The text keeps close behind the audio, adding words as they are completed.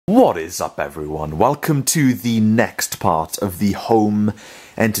What is up, everyone? Welcome to the next part of the home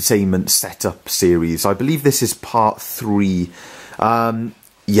entertainment setup series. I believe this is part 3.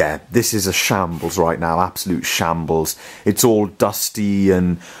 Yeah, this is a shambles right now, absolute shambles. It's all dusty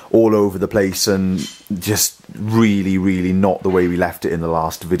and all over the place and just really not the way we left it in the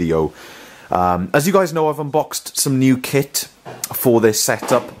last video. As you guys know, I've unboxed some new kit for this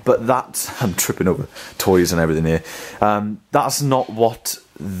setup, but I'm tripping over toys and everything here. That's not what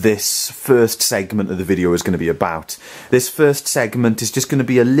this first segment of the video is going to be about. This first segment is just going to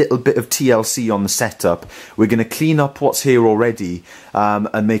be a little bit of TLC on the setup. We're going to clean up what's here already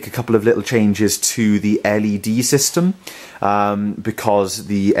and make a couple of little changes to the LED system because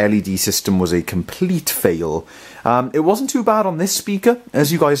the LED system was a complete fail. It wasn't too bad on this speaker.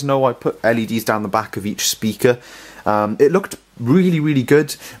 As you guys know, I put LEDs down the back of each speaker. It looked really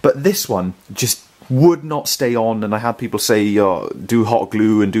good, but this one just would not stay on, and I had people say do hot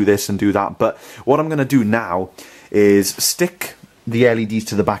glue and do this and do that. But what I'm going to do now is stick the LEDs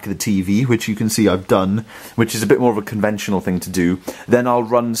to the back of the TV, which you can see I've done, which is a bit more of a conventional thing to do. Then I'll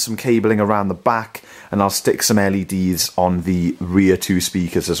run some cabling around the back and I'll stick some LEDs on the rear 2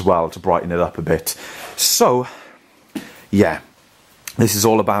 speakers as well to brighten it up a bit. So yeah, this is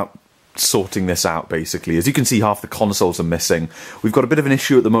all about sorting this out basically. As you can see, half the consoles are missing. We've got a bit of an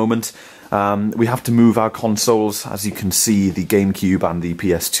issue at the moment. We have to move our consoles. As you can see, the GameCube and the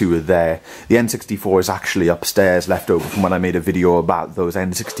PS2 are there. The N64 is actually upstairs, left over from when I made a video about those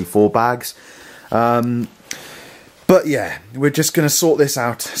N64 bags. But yeah, we're just going to sort this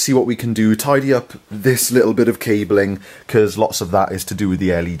out, see what we can do, tidy up this little bit of cabling, because lots of that is to do with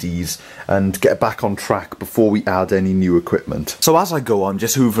the LEDs, and get back on track before we add any new equipment. So as I go, I'm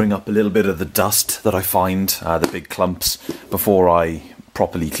just hoovering up a little bit of the dust that I find, the big clumps, before I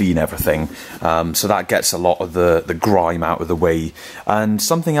properly clean everything. So that gets a lot of the grime out of the way. And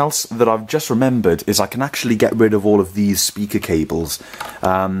something else that I've just remembered is I can actually get rid of all of these speaker cables.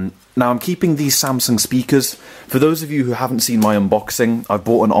 Now I'm keeping these Samsung speakers. For those of you who haven't seen my unboxing, I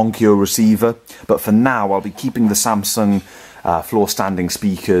bought an Onkyo receiver, but for now I'll be keeping the Samsung floor standing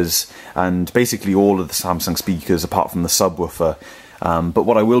speakers and basically all of the Samsung speakers apart from the subwoofer. But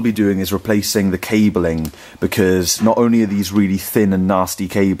what I will be doing is replacing the cabling, because not only are these really thin and nasty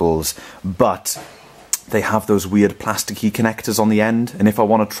cables, but they have those weird plasticky connectors on the end, and if I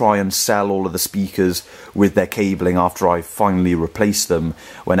want to try and sell all of the speakers with their cabling after I finally replace them,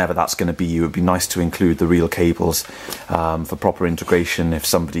 whenever that's going to be, it would be nice to include the real cables for proper integration if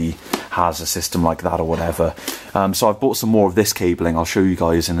somebody has a system like that or whatever. So I've bought some more of this cabling. I'll show you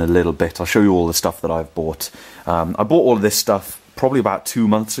guys in a little bit. I'll show you all the stuff that I've bought. I bought all of this stuff probably about 2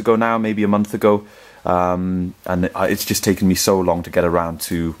 months ago now, maybe a month ago, and it's just taken me so long to get around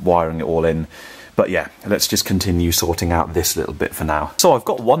to wiring it all in. But yeah, let's just continue sorting out this little bit for now. So I've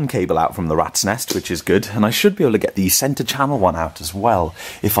got one cable out from the rat's nest, which is good, and I should be able to get the center channel one out as well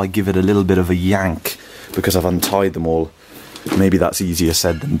if I give it a little bit of a yank, because I've untied them all. Maybe that's easier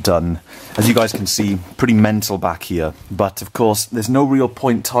said than done. As you guys can see, pretty mental back here, but of course there's no real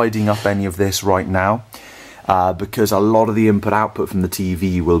point tidying up any of this right now, because a lot of the input-output from the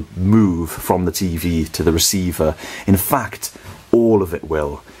TV will move from the TV to the receiver. In fact, all of it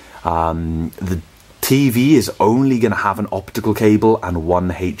will. The TV is only going to have an optical cable and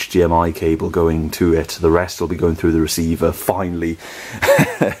one HDMI cable going to it. The rest will be going through the receiver, finally.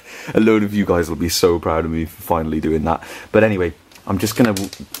 A load of you guys will be so proud of me for finally doing that. But anyway, I'm just going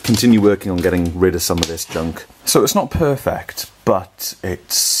to continue working on getting rid of some of this junk. So it's not perfect, but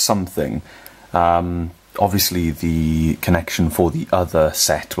it's something. Obviously the connection for the other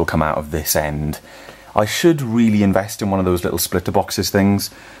set will come out of this end. I should really invest in one of those little splitter boxes things,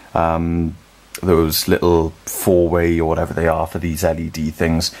 those little 4-way or whatever they are for these LED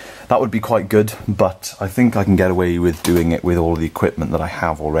things. That would be quite good, but I think I can get away with doing it with all the equipment that I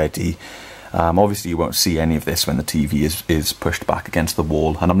have already. Obviously you won't see any of this when the TV is pushed back against the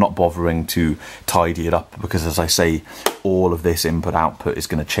wall, and I'm not bothering to tidy it up because, as I say, all of this input-output is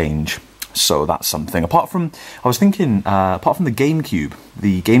going to change. So that's something. Apart from, I was thinking, apart from the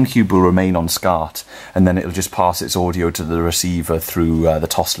GameCube will remain on SCART, and then it'll just pass its audio to the receiver through the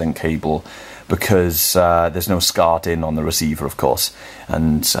Toslink cable, because there's no SCART in on the receiver, of course,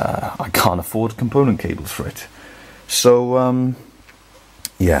 and I can't afford component cables for it. So,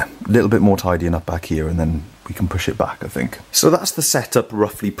 yeah, a little bit more tidying up back here, and then we can push it back, I think. So that's the setup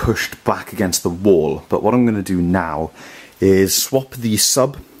roughly pushed back against the wall, but what I'm going to do now is swap the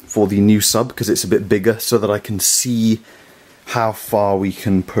sub for the new sub, because it's a bit bigger, so that I can see how far we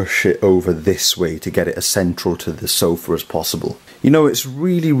can push it over this way to get it as central to the sofa as possible. You know, it's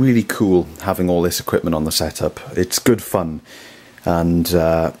really cool having all this equipment on the setup. It's good fun. And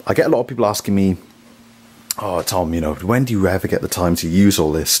I get a lot of people asking me, oh Tom, you know, when do you ever get the time to use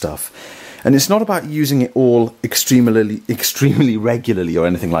all this stuff? And it's not about using it all extremely regularly or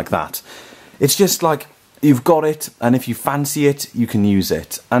anything like that. It's just like, you've got it, and if you fancy it, you can use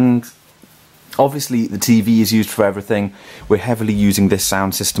it. And obviously the TV is used for everything. We're heavily using this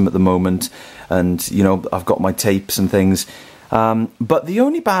sound system at the moment, and you know, I've got my tapes and things. But the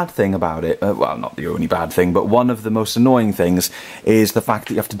only bad thing about it, well, not the only bad thing, but one of the most annoying things is the fact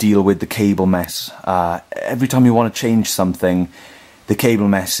that you have to deal with the cable mess. Every time you want to change something, the cable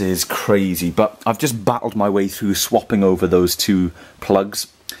mess is crazy. But I've just battled my way through swapping over those two plugs,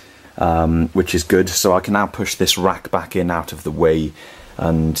 which is good. So I can now push this rack back in out of the way,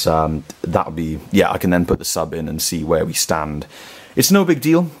 and that'll be, yeah, I can then put the sub in and see where we stand. It's no big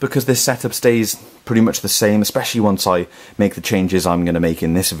deal because this setup stays pretty much the same, especially once I make the changes I'm going to make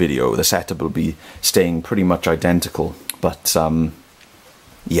in this video. The setup will be staying pretty much identical, but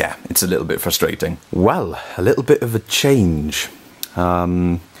yeah, it's a little bit frustrating. Well, a little bit of a change.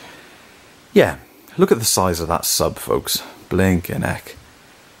 Yeah, look at the size of that sub, folks. Blinking heck.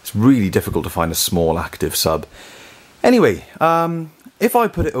 It's really difficult to find a small active sub. Anyway, if I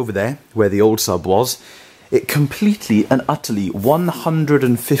put it over there, where the old sub was, it completely and utterly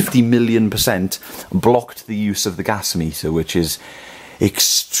 150 million% blocked the use of the gas meter, which is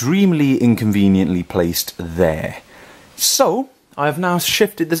extremely inconveniently placed there. So I have now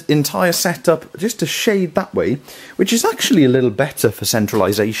shifted this entire setup just a shade that way, which is actually a little better for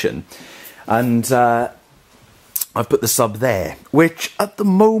centralization. And I've put the sub there, which at the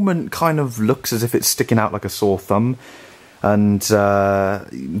moment kind of looks as if it's sticking out like a sore thumb. And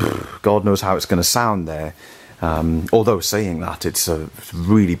God knows how it's going to sound there. Although saying that, it's a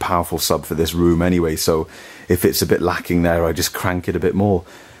really powerful sub for this room anyway, so if it's a bit lacking there, I just crank it a bit more.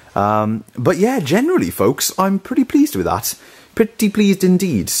 But yeah, generally, folks, I'm pretty pleased with that. Pretty pleased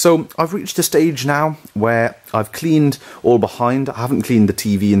indeed. So I've reached a stage now where I've cleaned all behind. I haven't cleaned the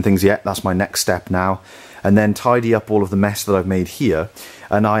TV and things yet. That's my next step now. And then tidy up all of the mess that I've made here.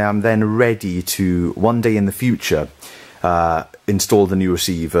 And I am then ready to, one day in the future, install the new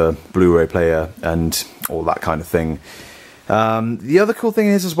receiver, Blu-ray player, and all that kind of thing. The other cool thing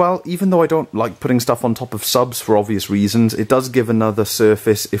is as well, even though I don't like putting stuff on top of subs for obvious reasons, it does give another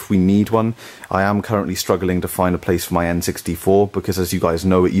surface if we need one. I am currently struggling to find a place for my N64 because, as you guys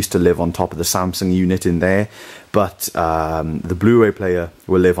know, it used to live on top of the Samsung unit in there, but the Blu-ray player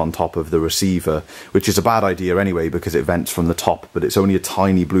will live on top of the receiver, which is a bad idea anyway because it vents from the top, but it's only a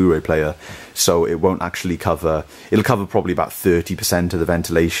tiny Blu-ray player, so it won't actually cover, it'll cover probably about 30% of the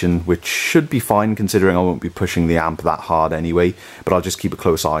ventilation, which should be fine considering I won't be pushing the amp that hard anyway, but I'll just keep a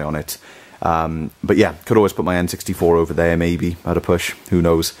close eye on it. But yeah, could always put my N64 over there maybe at a push, who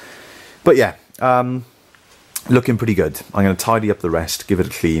knows. But yeah, looking pretty good. I'm going to tidy up the rest, give it a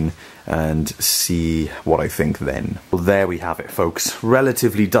clean, and see what I think then. Well, there we have it, folks.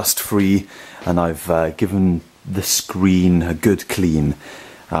 Relatively dust-free, and I've given the screen a good clean.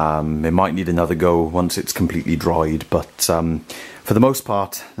 It might need another go once it's completely dried, but for the most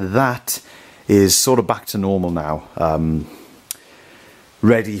part, that is sort of back to normal now.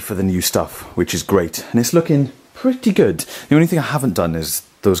 Ready for the new stuff, which is great. And it's looking pretty good. The only thing I haven't done is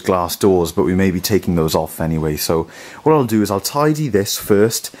those glass doors, but we may be taking those off anyway. So what I'll do is I'll tidy this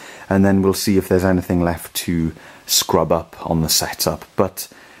first, and then we'll see if there's anything left to scrub up on the setup. But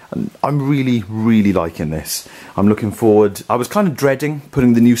I'm really liking this. I'm looking forward. I was kind of dreading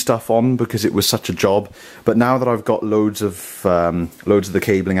putting the new stuff on because it was such a job, but now that I've got loads of the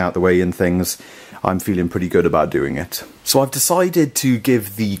cabling out the way and things, I'm feeling pretty good about doing it. So I've decided to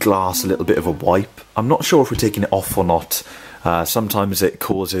give the glass a little bit of a wipe. I'm not sure if we're taking it off or not. Sometimes it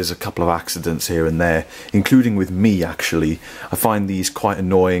causes a couple of accidents here and there, including with me actually. I find these quite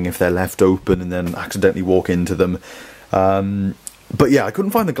annoying if they're left open and then accidentally walk into them. But yeah, I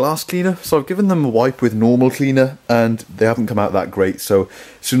couldn't find the glass cleaner, so I've given them a wipe with normal cleaner, and they haven't come out that great. So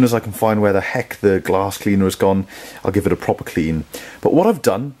as soon as I can find where the heck the glass cleaner has gone, I'll give it a proper clean. But what I've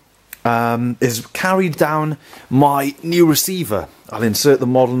done is carried down my new receiver. I'll insert the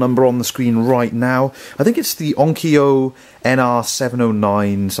model number on the screen right now. I think it's the Onkyo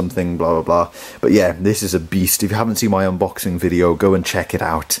TX-NR709 something blah blah blah. But yeah, this is a beast. If you haven't seen my unboxing video, go and check it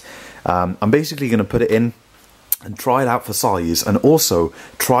out. I'm basically going to put it in and try it out for size, and also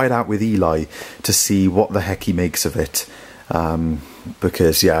try it out with Eli to see what the heck he makes of it.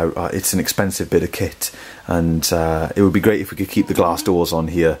 Because yeah, it's an expensive bit of kit, and it would be great if we could keep the glass doors on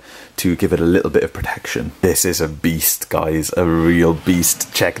here to give it a little bit of protection. This is a beast, guys, a real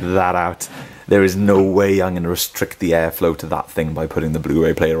beast. Check that out. There is no way I'm going to restrict the airflow to that thing by putting the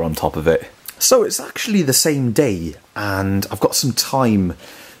Blu-ray player on top of it. So it's actually the same day and I've got some time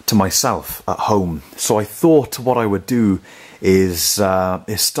to myself at home. So I thought what I would do is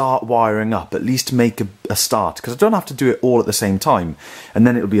start wiring up, at least make a start, because I don't have to do it all at the same time and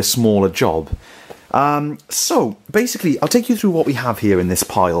then it'll be a smaller job. So basically I'll take you through what we have here in this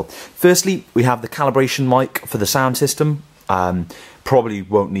pile. Firstly, we have the calibration mic for the sound system. Probably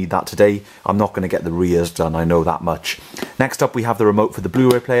won't need that today. I'm not going to get the rears done, I know that much. Next up we have the remote for the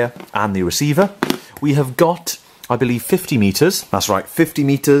Blu-ray player and the receiver. We have got, I believe, 50 meters. That's right, 50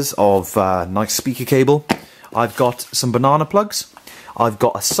 meters of nice speaker cable. I've got some banana plugs. I've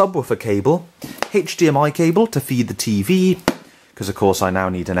got a subwoofer cable, HDMI cable to feed the TV, because of course I now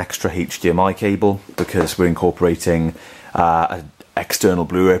need an extra HDMI cable because we're incorporating an external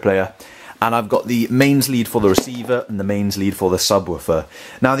Blu-ray player. And I've got the mains lead for the receiver and the mains lead for the subwoofer.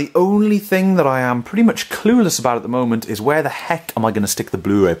 Now the only thing that I am pretty much clueless about at the moment is where the heck am I going to stick the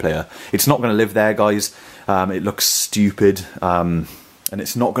Blu-ray player? It's not going to live there, guys. It looks stupid. And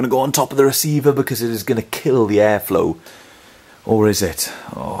it's not going to go on top of the receiver because it is going to kill the airflow. Or is it?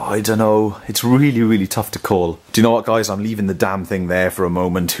 Oh, I don't know. It's really, really tough to call. Do you know what, guys? I'm leaving the damn thing there for a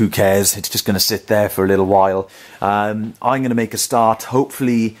moment. Who cares? It's just going to sit there for a little while. I'm going to make a start.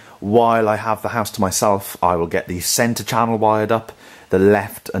 Hopefully, while I have the house to myself, I will get the centre channel wired up, the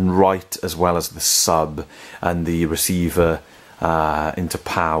left and right, as well as the sub and the receiver into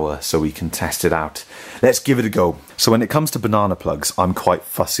power so we can test it out. Let's give it a go. So when it comes to banana plugs, I'm quite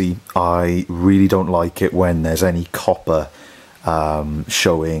fussy. I really don't like it when there's any copper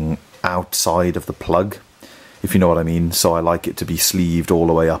showing outside of the plug, if you know what I mean. So I like it to be sleeved all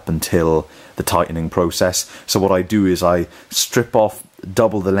the way up until the tightening process. So what I do is I strip off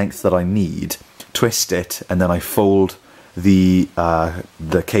double the length that I need, twist it, and then I fold the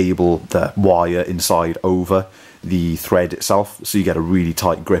cable, the wire inside over the thread itself, so you get a really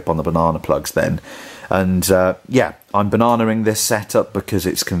tight grip on the banana plugs then. And yeah, I'm bananaing this setup because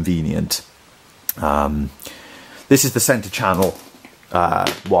it's convenient. This is the centre channel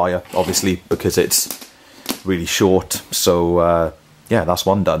wire, obviously, because it's really short. So yeah, that's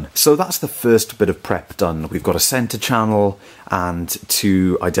one done. So that's the first bit of prep done. We've got a centre channel and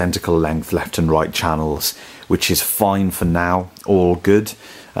two identical length left and right channels, which is fine for now, all good.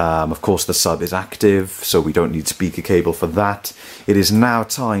 Of course the sub is active, so we don't need speaker cable for that. It is now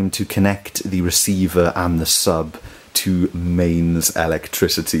time to connect the receiver and the sub to mains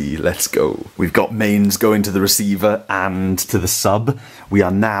electricity. Let's go. We've got mains going to the receiver and to the sub. We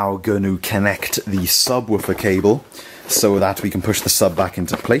are now going to connect the subwoofer cable so that we can push the sub back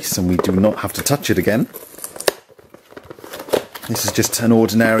into place and we do not have to touch it again. This is just an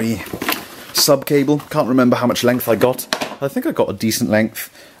ordinary sub cable. Can't remember how much length I got. I think I got a decent length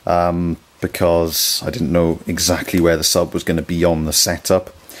because I didn't know exactly where the sub was going to be on the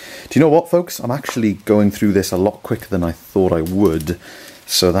setup. Do you know what, folks? I'm actually going through this a lot quicker than I thought I would,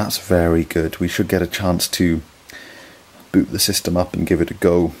 so that's very good. We should get a chance to boot the system up and give it a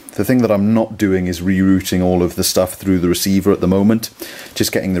go. The thing that I'm not doing is rerouting all of the stuff through the receiver at the moment.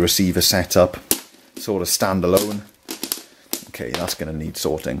 Just getting the receiver set up, sort of standalone. Okay, that's going to need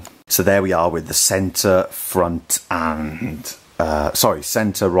sorting. So there we are with the centre, front and...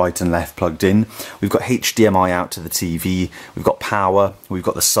 centre, right and left plugged in. We've got HDMI out to the TV, we've got power, we've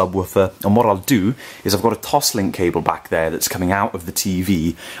got the subwoofer, and what I'll do is I've got a Toslink cable back there that's coming out of the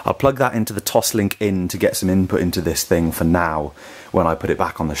TV. I'll plug that into the Toslink in to get some input into this thing for now when I put it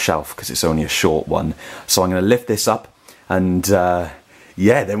back on the shelf, because it's only a short one. So I'm going to lift this up and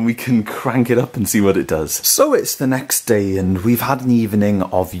yeah, then we can crank it up and see what it does. So it's the next day and we've had an evening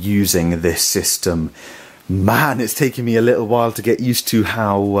of using this system. Man, it's taken me a little while to get used to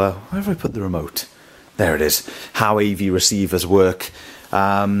how, where have I put the remote? There it is, how AV receivers work.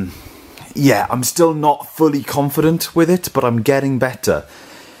 Yeah, I'm still not fully confident with it, but I'm getting better.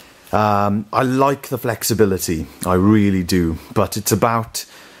 I like the flexibility, I really do, but it's about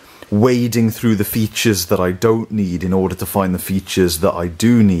wading through the features that I don't need in order to find the features that I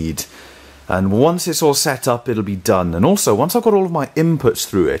do need. And once it's all set up, it'll be done. And also, once I've got all of my inputs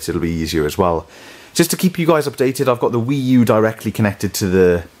through it, it'll be easier as well. Just to keep you guys updated, I've got the Wii U directly connected to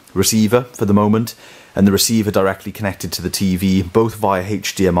the receiver for the moment, and the receiver directly connected to the TV, both via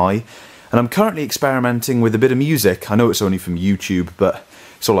HDMI. And I'm currently experimenting with a bit of music. I know it's only from YouTube, but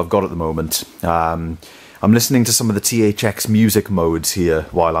it's all I've got at the moment. I'm listening to some of the THX music modes here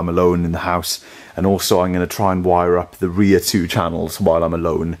while I'm alone in the house, and also I'm going to try and wire up the rear two channels while I'm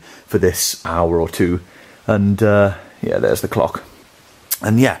alone for this hour or two. And yeah, there's the clock.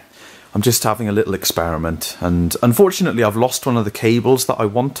 And yeah, I'm just having a little experiment, and unfortunately I've lost one of the cables that I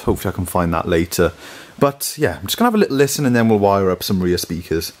want. Hopefully I can find that later. But yeah, I'm just going to have a little listen and then we'll wire up some rear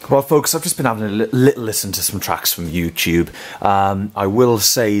speakers. Well folks, I've just been having a little listen to some tracks from YouTube. I will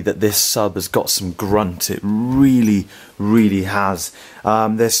say that this sub has got some grunt. It really, really has.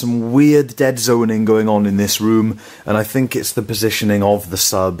 There's some weird dead zoning going on in this room, and I think it's the positioning of the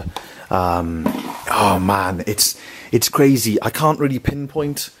sub. Oh man, it's crazy. I can't really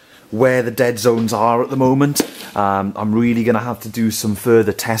pinpoint where the dead zones are at the moment. I'm really going to have to do some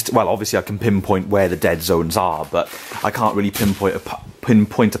further tests. Well, obviously I can pinpoint where the dead zones are, but I can't really pinpoint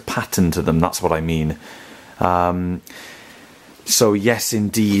a pattern to them, that's what I mean. So yes,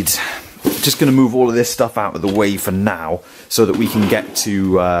 indeed. Just going to move all of this stuff out of the way for now, so that we can get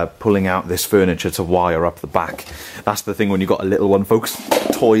to pulling out this furniture to wire up the back. That's the thing when you've got a little one, folks.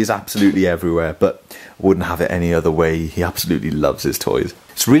 Toys absolutely everywhere, but I wouldn't have it any other way. He absolutely loves his toys.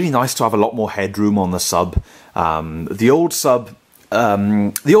 It's really nice to have a lot more headroom on the sub. The old setup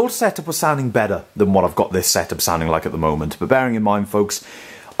was sounding better than what I've got this setup sounding like at the moment. But bearing in mind, folks,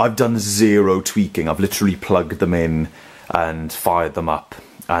 I've done zero tweaking. I've literally plugged them in and fired them up.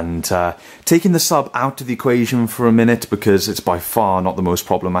 And taking the sub out of the equation for a minute, because it's by far not the most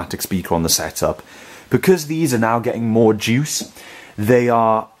problematic speaker on the setup. Because these are now getting more juice, they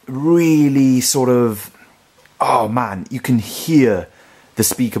are really sort of, oh man, you can hear the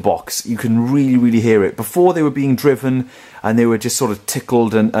speaker box. You can really, really hear it. Before they were being driven and they were just sort of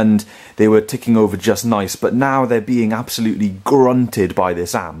tickled and they were ticking over just nice, but now they're being absolutely grunted by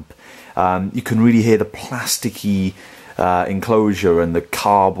this amp. You can really hear the plasticky enclosure and the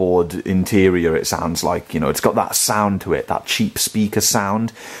cardboard interior, it sounds like. You know, it's got that sound to it, that cheap speaker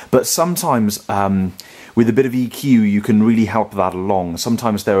sound. But sometimes with a bit of EQ you can really help that along.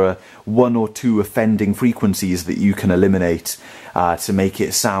 Sometimes there are one or two offending frequencies that you can eliminate to make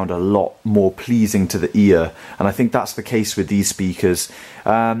it sound a lot more pleasing to the ear, and I think that's the case with these speakers.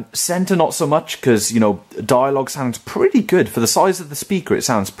 Centre not so much, because, you know, dialogue sounds pretty good. For the size of the speaker, it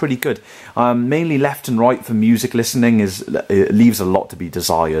sounds pretty good. Mainly left and right for music listening it leaves a lot to be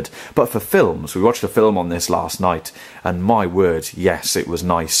desired. But for films, we watched a film on this last night, and my word, yes, it was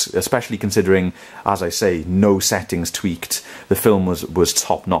nice. Especially considering, as I say, no settings tweaked. The film was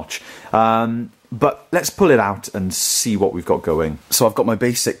top notch. But let's pull it out and see what we've got going. So I've got my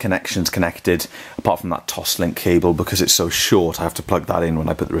basic connections connected, apart from that Toslink cable. Because it's so short, I have to plug that in when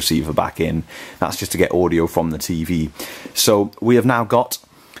I put the receiver back in. That's just to get audio from the TV. So we have now got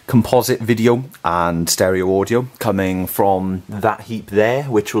composite video and stereo audio coming from that heap there,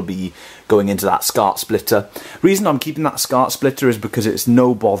 which will be going into that SCART splitter. Reason I'm keeping that SCART splitter is because it's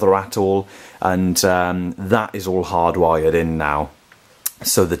no bother at all, and that is all hardwired in now.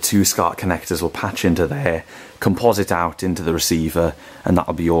 So the two SCART connectors will patch into there, composite out into the receiver, and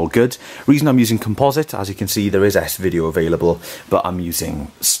that'll be all good. Reason I'm using composite, as you can see, there is S-Video available, but I'm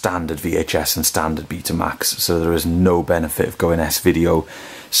using standard VHS and standard Betamax, so there is no benefit of going S-Video.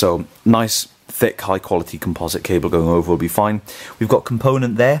 So nice, thick, high-quality composite cable going over will be fine. We've got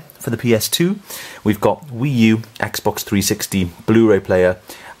component there for the PS2. We've got Wii U, Xbox 360, Blu-ray player,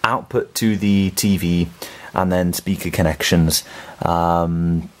 output to the TV, and then speaker connections.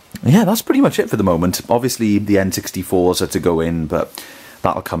 Yeah, that's pretty much it for the moment. Obviously the N64s are to go in, but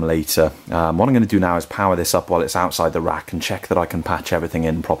that'll come later. What I'm going to do now is power this up while it's outside the rack and check that I can patch everything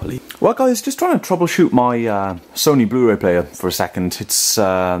in properly. Well guys, just trying to troubleshoot my Sony Blu-ray player for a second. It's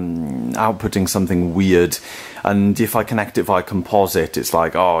outputting something weird, and if I connect it via composite, it's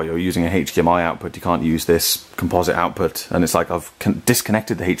like, oh, you're using a HDMI output, you can't use this composite output. And it's like, I've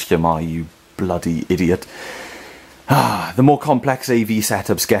disconnected the HDMI, you bloody idiot. The more complex AV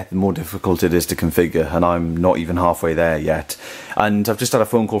setups get, the more difficult it is to configure, and I'm not even halfway there yet. And I've just had a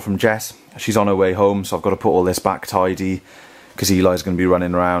phone call from Jess. She's on her way home, so I've got to put all this back tidy, because Eli's going to be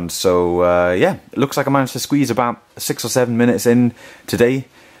running around. So yeah, it looks like I managed to squeeze about 6 or 7 minutes in today.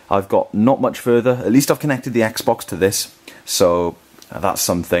 I've got not much further. At least I've connected the Xbox to this, so that's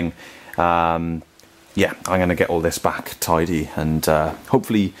something. Yeah, I'm going to get all this back tidy and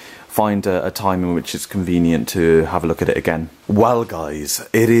hopefully find a time in which it's convenient to have a look at it again. Well guys,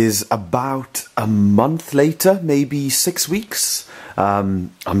 it is about a month later, maybe 6 weeks.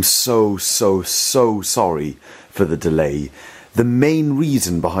 I'm so sorry for the delay. The main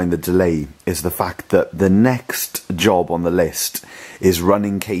reason behind the delay is the fact that the next job on the list is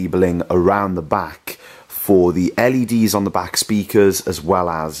running cabling around the back for the LEDs on the back speakers, as well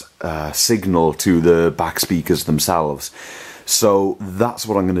as signal to the back speakers themselves. So that's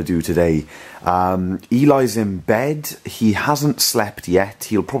what I'm going to do today. Eli's in bed. He hasn't slept yet.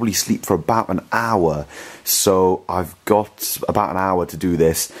 He'll probably sleep for about an hour. So I've got about an hour to do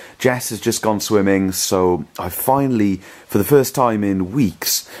this. Jess has just gone swimming. So I've finally, for the first time in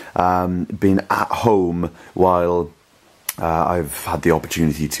weeks, been at home while I've had the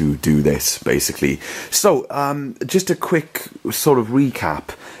opportunity to do this, basically. So, just a quick sort of recap,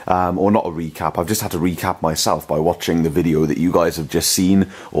 or not a recap, I've just had to recap myself by watching the video that you guys have just seen,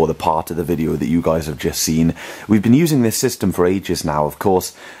 or the part of the video that you guys have just seen. We've been using this system for ages now, of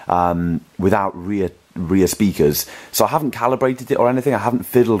course, without rear speakers, so I haven't calibrated it or anything. I haven't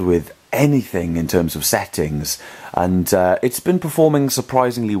fiddled with anything in terms of settings, and it's been performing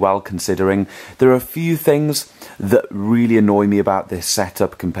surprisingly well, considering. There are a few things that really annoy me about this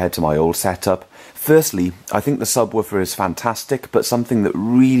setup compared to my old setup. Firstly, I think the subwoofer is fantastic, but something that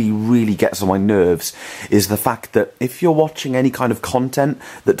really gets on my nerves is the fact that if you're watching any kind of content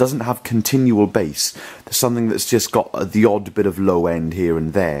that doesn't have continual bass, something that's just got the odd bit of low end here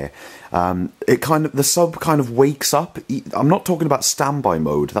and there, the sub kind of wakes up. I'm not talking about standby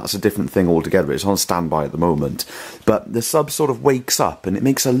mode, that's a different thing altogether, it's on standby at the moment, but the sub sort of wakes up and it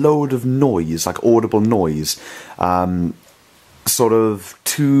makes a load of noise, like audible noise, sort of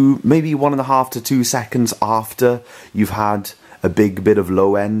maybe 1.5 to 2 seconds after you've had a big bit of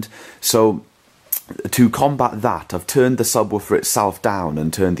low end. So to combat that, I've turned the subwoofer itself down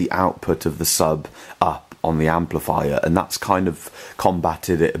and turned the output of the sub up on the amplifier, and that's kind of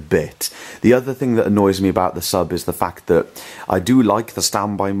combated it a bit. The other thing that annoys me about the sub is the fact that I do like the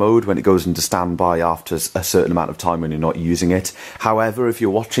standby mode when it goes into standby after a certain amount of time when you're not using it. However, if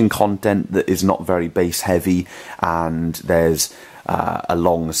you're watching content that is not very bass heavy and there's a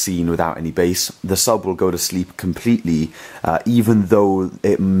long scene without any bass, the sub will go to sleep completely, even though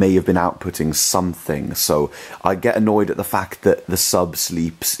it may have been outputting something. So I get annoyed at the fact that the sub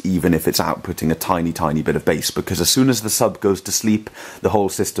sleeps even if it's outputting a tiny bit of bass, because as soon as the sub goes to sleep, the whole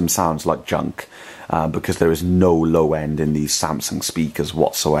system sounds like junk, because there is no low end in these Samsung speakers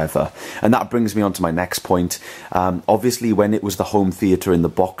whatsoever. And that brings me on to my next point. Obviously, when it was the home theater in the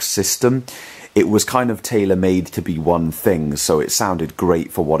box system, it was kind of tailor-made to be one thing, so it sounded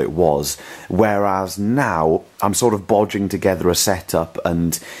great for what it was. Whereas now, I'm sort of bodging together a setup,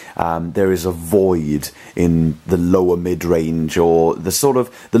 and there is a void in the lower mid-range, or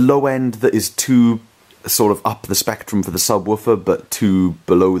the low end that is too sort of up the spectrum for the subwoofer, but too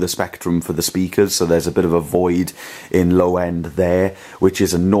below the spectrum for the speakers. So there's a bit of a void in low end there, which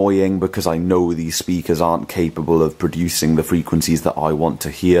is annoying because I know these speakers aren't capable of producing the frequencies that I want to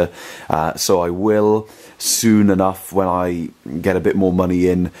hear. So I will soon enough, when I get a bit more money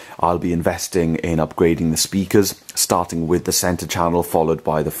in, I'll be investing in upgrading the speakers, starting with the center channel, followed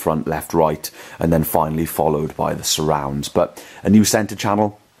by the front, left, right, and then finally followed by the surrounds. But a new center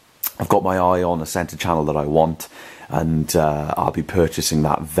channel, I've got my eye on a center channel that I want, and I'll be purchasing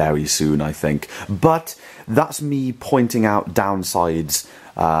that very soon, I think. But that's me pointing out downsides,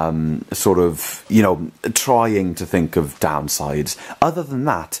 sort of, you know, trying to think of downsides. Other than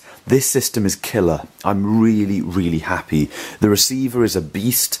that, this system is killer. I'm really happy. The receiver is a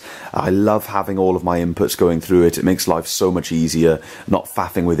beast. I love having all of my inputs going through it. It makes life so much easier, not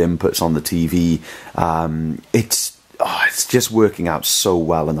faffing with inputs on the TV. It's just working out so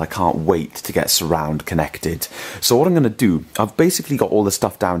well, and I can't wait to get surround connected. So what I'm going to do, I've basically got all the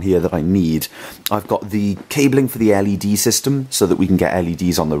stuff down here that I need. I've got the cabling for the LED system so that we can get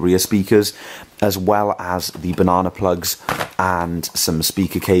LEDs on the rear speakers, as well as the banana plugs and some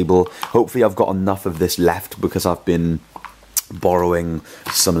speaker cable. Hopefully I've got enough of this left, because I've been borrowing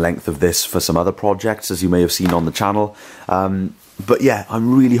some length of this for some other projects, as you may have seen on the channel. But yeah,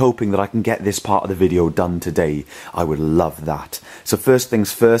 I'm really hoping that I can get this part of the video done today. I would love that. So first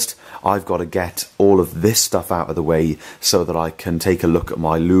things first, I've got to get all of this stuff out of the way so that I can take a look at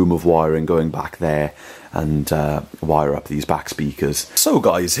my loom of wiring going back there and wire up these back speakers. So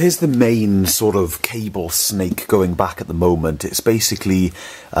guys, here's the main sort of cable snake going back at the moment. It's basically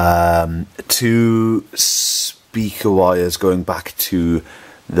 2 speaker wires going back to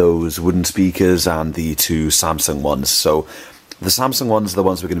those wooden speakers and the 2 Samsung ones. So the Samsung ones are the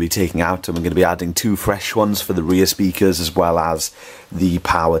ones we're going to be taking out, and we're going to be adding 2 fresh ones for the rear speakers, as well as the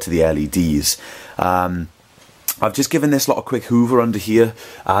power to the LEDs. I've just given this lot a quick hoover under here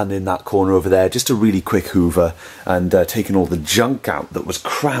and in that corner over there, just a really quick hoover, and taken all the junk out that was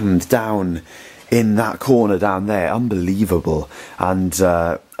crammed down in that corner down there. Unbelievable. And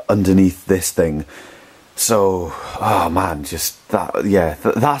underneath this thing. So, oh man, just that, yeah,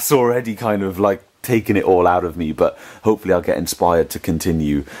 that's already kind of like taken it all out of me, but hopefully I'll get inspired to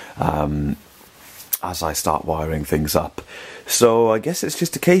continue as I start wiring things up. So I guess it's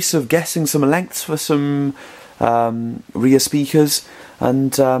just a case of guessing some lengths for some rear speakers,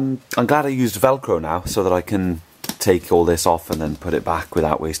 and I'm glad I used Velcro now so that I can take all this off and then put it back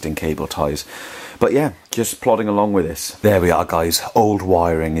without wasting cable ties. But yeah, just plodding along with this. There we are, guys. Old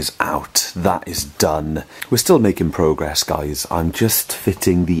wiring is out. That is done. We're still making progress, guys. I'm just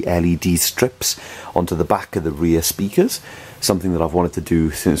fitting the LED strips onto the back of the rear speakers, something that I've wanted to do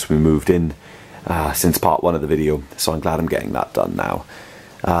since we moved in, since part 1 of the video, so I'm glad I'm getting that done now.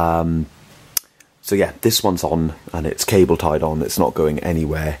 So yeah, this one's on and it's cable tied on, it's not going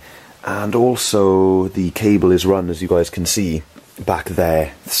anywhere. And also the cable is run, as you guys can see, back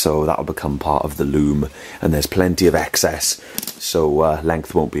there, so that'll become part of the loom, and there's plenty of excess, so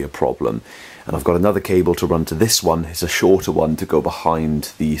length won't be a problem. And I've got another cable to run to this one. It's a shorter one to go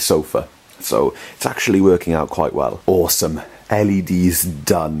behind the sofa, so it's actually working out quite well. Awesome. LEDs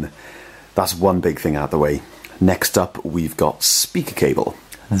done. That's one big thing out of the way. Next up, we've got speaker cable.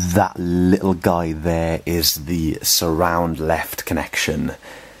 That little guy there is the surround left connection.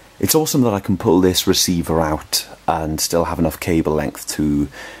 It's awesome that I can pull this receiver out and still have enough cable length to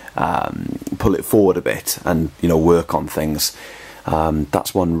pull it forward a bit and, you know, work on things.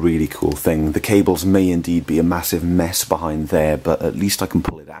 That's one really cool thing. The cables may indeed be a massive mess behind there, but at least I can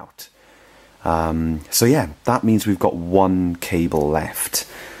pull it out. So yeah, that means we've got one cable left,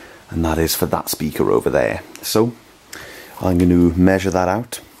 and that is for that speaker over there. So I'm going to measure that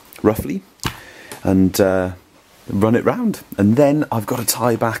out roughly and run it round, and then I've got to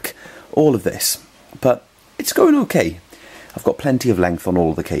tie back all of this, but it's going okay. I've got plenty of length on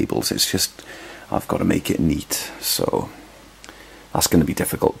all the cables, it's just I've got to make it neat, so that's going to be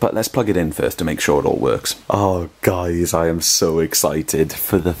difficult. But let's plug it in first to make sure it all works. Oh guys, I am so excited.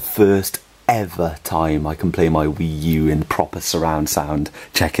 For the first ever time I can play my Wii U in proper surround sound.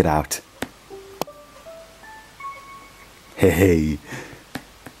 Check it out. Hey,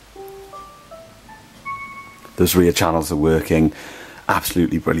 those rear channels are working.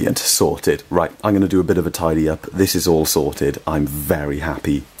 Absolutely brilliant. Sorted. Right, I'm going to do a bit of a tidy up. This is all sorted. I'm very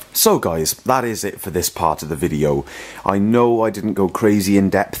happy. So guys, that is it for this part of the video. I know I didn't go crazy in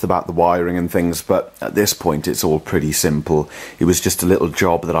depth about the wiring and things, but at this point it's all pretty simple. It was just a little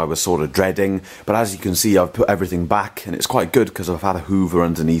job that I was sort of dreading, but as you can see I've put everything back, and it's quite good because I've had a hoover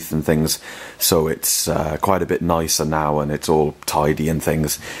underneath and things, so it's quite a bit nicer now and it's all tidy and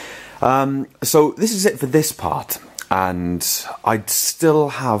things. So this is it for this part, and I'd still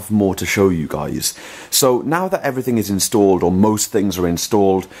have more to show you guys. So now that everything is installed, or most things are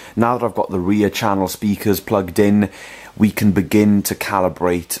installed, now that I've got the rear channel speakers plugged in, we can begin to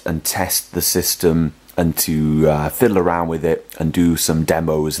calibrate and test the system and to fiddle around with it and do some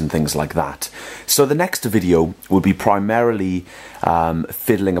demos and things like that. So the next video will be primarily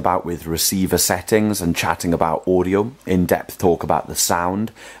fiddling about with receiver settings and chatting about audio, in-depth talk about the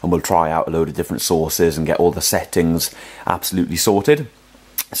sound, and we'll try out a load of different sources and get all the settings absolutely sorted.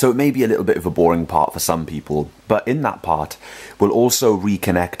 So it may be a little bit of a boring part for some people, but in that part we'll also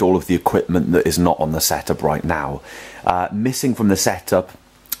reconnect all of the equipment that is not on the setup right now. Missing from the setup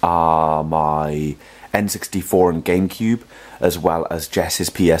are my N64 and GameCube, as well as Jess's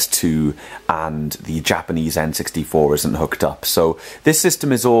PS2, and the Japanese N64 isn't hooked up. So this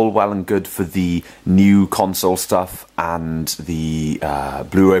system is all well and good for the new console stuff and the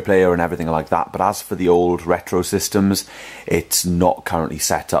Blu-ray player and everything like that, but as for the old retro systems, it's not currently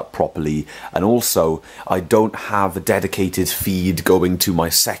set up properly. And also, I don't have a dedicated feed going to my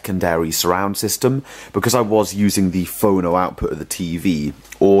secondary surround system, because I was using the phono output of the TV.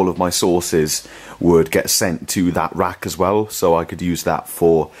 All of my sources would get sent to that rack as well, so I could use that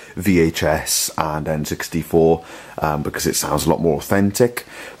for VHS and N64 because it sounds a lot more authentic.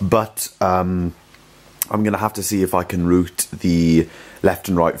 But I'm going to have to see if I can route the left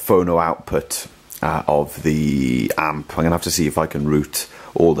and right phono output of the amp. I'm going to have to see if I can route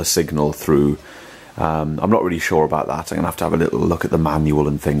all the signal through. I'm not really sure about that. I'm going to have a little look at the manual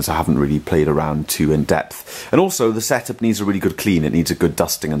and things. I haven't really played around too in depth. And also the setup needs a really good clean. It needs a good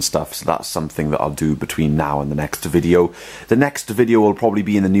dusting and stuff. So that's something that I'll do between now and the next video. The next video will probably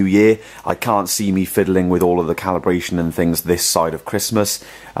be in the new year. I can't see me fiddling with all of the calibration and things this side of Christmas.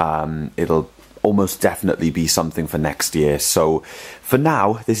 It'll almost definitely be something for next year. So for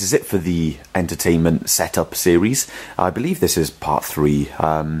now, this is it for the entertainment setup series. I believe this is part 3.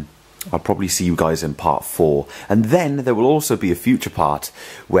 I'll probably see you guys in part 4, and then there will also be a future part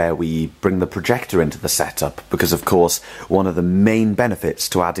where we bring the projector into the setup, because of course one of the main benefits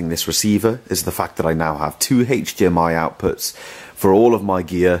to adding this receiver is the fact that I now have 2 HDMI outputs for all of my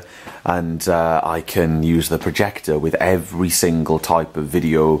gear, and I can use the projector with every single type of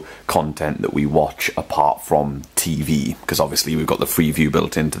video content that we watch apart from TV, because obviously we've got the Freeview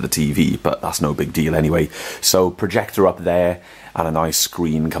built into the TV, but that's no big deal anyway. So projector up there and a nice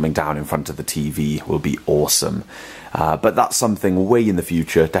screen coming down in front of the TV will be awesome. But that's something way in the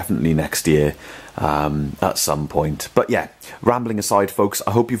future, definitely next year at some point. But yeah, rambling aside, folks,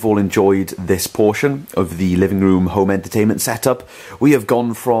 I hope you've all enjoyed this portion of the living room home entertainment setup. We have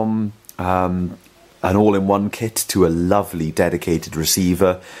gone from an all-in-one kit to a lovely dedicated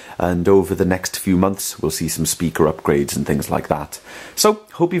receiver, and over the next few months we'll see some speaker upgrades and things like that. So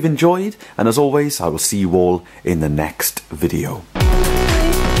hope you've enjoyed, and as always I will see you all in the next video.